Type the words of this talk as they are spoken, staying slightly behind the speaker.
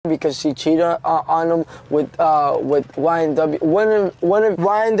because she cheated on him with YNW. One of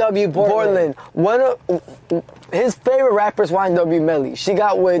YNW Portland. One of his favorite rapper is YNW Melly. She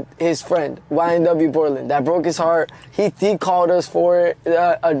got with his friend YNW Portland. That broke his heart. He called us for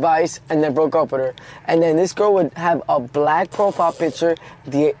advice and then broke up with her. And then this girl would have a black profile picture,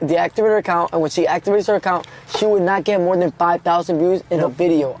 deactivate her account, and when she activates her account, she would not get more than 5,000 views in a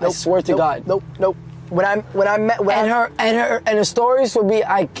video. I swear to God. Nope. When I met her stories would be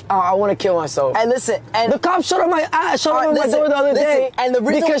I want to kill myself. And listen, and the cops showed up my door the other day, and the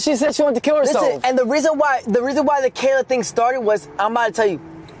reason, because she said she wanted to kill herself. Listen, and the reason why the Kayla thing started was, I'm about to tell you,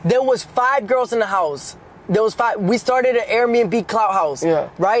 there was 5 girls in the house. There was 5. We started an Airbnb clout house. Yeah.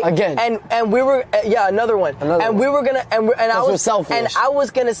 Right. Again. And we were another one. We were gonna I was selfish. And I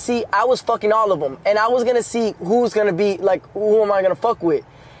was gonna see. I was fucking all of them, and I was gonna see who's gonna be like, who am I gonna fuck with.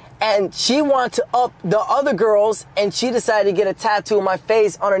 And she wanted to up the other girls, and she decided to get a tattoo of my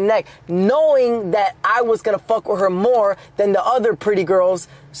face on her neck, knowing that I was gonna fuck with her more than the other pretty girls,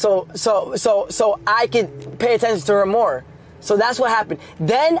 so I could pay attention to her more. So that's what happened.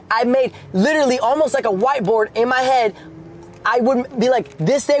 Then I made literally almost like a whiteboard in my head. I would be like,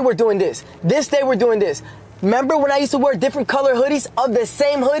 this day we're doing this. This day we're doing this. Remember when I used to wear different color hoodies of the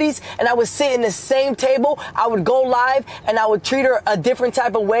same hoodies, and I would sit in the same table? I would go live and I would treat her a different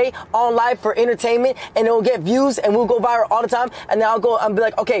type of way on live for entertainment, and it will get views and we'll go viral all the time. And then I'll be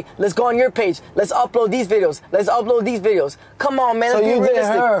like, okay, let's go on your page. Let's upload these videos. Let's upload these videos. Come on, man. So you did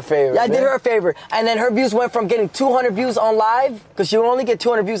her a favor. Yeah, I did her a favor. And then her views went from getting 200 views on live, because she would only get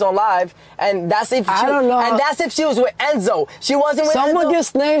 200 views on live, and that's if I don't know. And that's if she was with Enzo. She wasn't with Enzo. Someone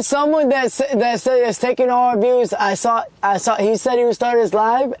just named someone that said it's taking all our views. I saw. He said he would start his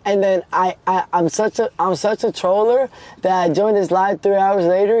live, and then I'm such a troller that I joined his live 3 hours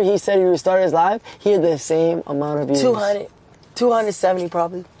later. He said he would start his live. He had the same amount of views. 270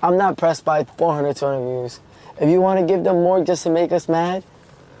 probably. I'm not pressed by 400, 200 views. If you want to give them more just to make us mad,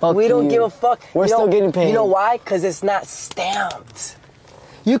 we don't give a fuck. We're still getting paid. You know why? Because it's not stamped.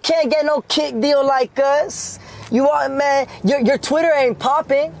 You can't get no kick deal like us. You want, man, your Twitter ain't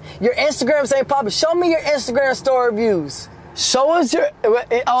popping. Your Instagrams ain't popping. Show me your Instagram story views. Show us your...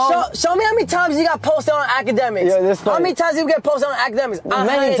 show me how many times you got posted on academics. Yeah, this funny. How many times you get posted on academics?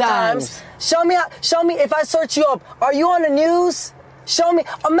 Many times. Show me if I search you up. Are you on the news? Show me.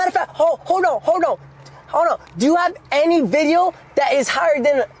 A matter of fact, hold on. Do you have any video that is higher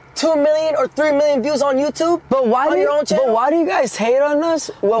than 2 million or 3 million views on YouTube? But why do you guys hate on us?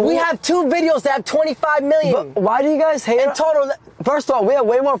 Well, we have 2 videos that have 25 million. But why do you guys hate in total? First of all, we have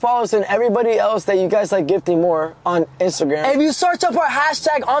way more followers than everybody else that you guys like gifting more on Instagram. If you search up our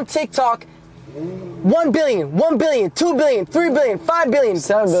hashtag on TikTok, 1 billion, 1 billion, 2 billion, 3 billion, 5 billion,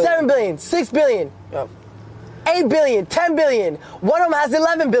 7 billion, 6 billion, yep. 8 billion, 10 billion. One of them has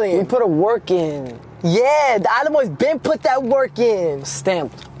 11 billion. We put a work in. Yeah, the Island Boys been put that work in.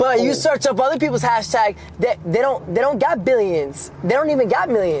 Stamped. But you search up other people's hashtag, they don't got billions. They don't even got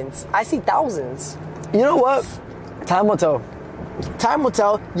millions. I see thousands. You know what? Time will tell. Time will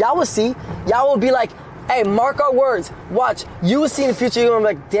tell. Y'all will see. Y'all will be like, hey, mark our words. Watch. You will see in the future, you're going to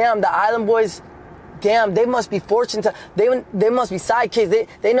be like, damn, the Island Boys, damn, they must be fortunate. They must be sidekicks.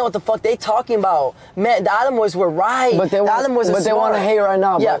 They know what the fuck they talking about. Man, the Island Boys were right. But they want to hate right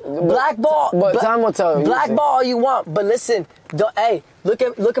now. Yeah, blackball. But time will tell. Blackball all you want. But listen, hey, look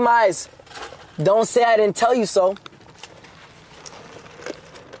at my eyes. Don't say I didn't tell you so.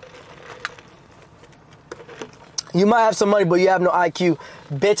 You might have some money, but you have no IQ.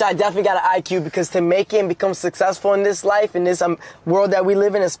 Bitch, I definitely got an IQ, because to make it and become successful in this life, in this world that we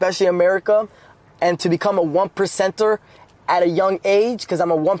live in, especially America, and to become a 1%er at a young age, because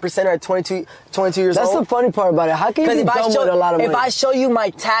I'm a 1%er at 22 years old. That's the funny part about it. How can you be dumb with a lot of money? If I show you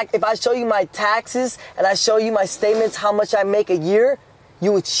my taxes and I show you my statements, how much I make a year,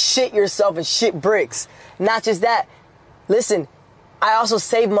 you would shit yourself and shit bricks. Not just that. Listen, I also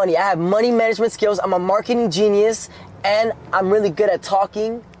save money. I have money management skills. I'm a marketing genius, and I'm really good at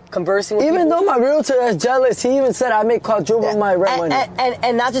talking, conversing with people. Even though my realtor is jealous, he even said I make quadruple my rent money.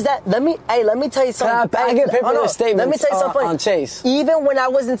 And not just that. Let me tell you something. I get paper statements let me tell you something on Chase. Even when I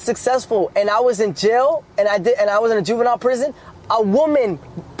wasn't successful and I was in jail and I was in a juvenile prison, a woman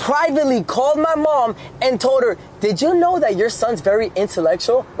privately called my mom and told her, "Did you know that your son's very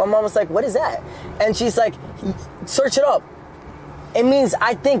intellectual?" My mom was like, "What is that?" And she's like, "Search it up." It means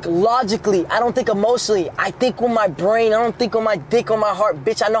I think logically. I don't think emotionally. I think with my brain. I don't think with my dick or my heart.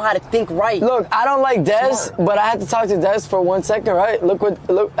 Bitch, I know how to think right. Look, I don't like Des, but I had to talk to Des for 1 second, right? Look,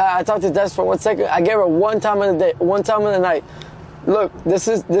 I talked to Des for 1 second. I gave her one time of the night. Look, this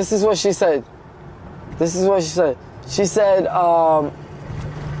is what she said. This is what she said. She said,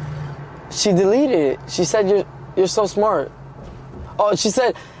 She deleted it. She said you're so smart. Oh, she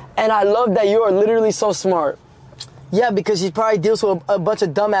said, and I love that you are literally so smart. Yeah, because she probably deals with a bunch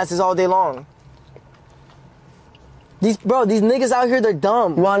of dumbasses all day long. These niggas out here, they're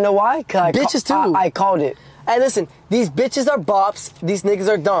dumb. You wanna know why? Bitches too. I called it. Hey, listen, these bitches are bops. These niggas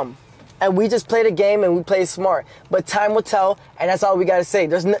are dumb. And we just play the game and we play smart. But time will tell, and that's all we gotta say.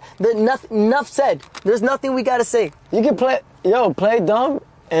 There's nothing, enough said. There's nothing we gotta say. You can play dumb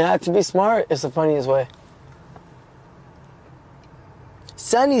and have to be smart. It's the funniest way.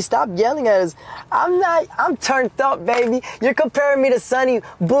 Sonny, stop yelling at us. I'm turned up, baby. You're comparing me to Sonny.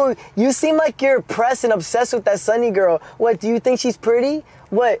 Boo, you seem like you're impressed and obsessed with that Sonny girl. What, do you think she's pretty?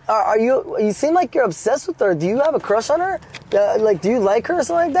 What, you seem like you're obsessed with her. Do you have a crush on her? Do you like her or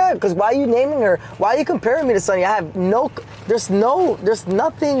something like that? Because why are you naming her? Why are you comparing me to Sonny? There's no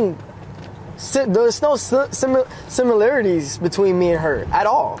similarities between me and her at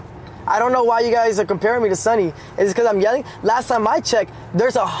all. I don't know why you guys are comparing me to Sonny. Is it because I'm yelling? Last time I checked,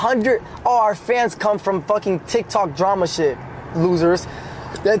 there's 100. Oh, our fans come from fucking TikTok drama shit. Losers.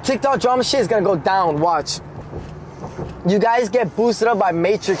 The TikTok drama shit is gonna go down. Watch. You guys get boosted up by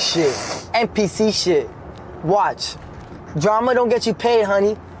Matrix shit. NPC shit. Watch. Drama don't get you paid,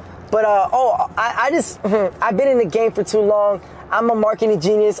 honey. But, I've been in the game for too long. I'm a marketing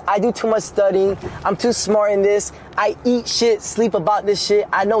genius. I do too much studying. I'm too smart in this. I eat shit, sleep about this shit.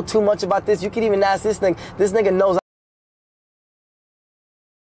 I know too much about this. You can even ask this nigga. This nigga knows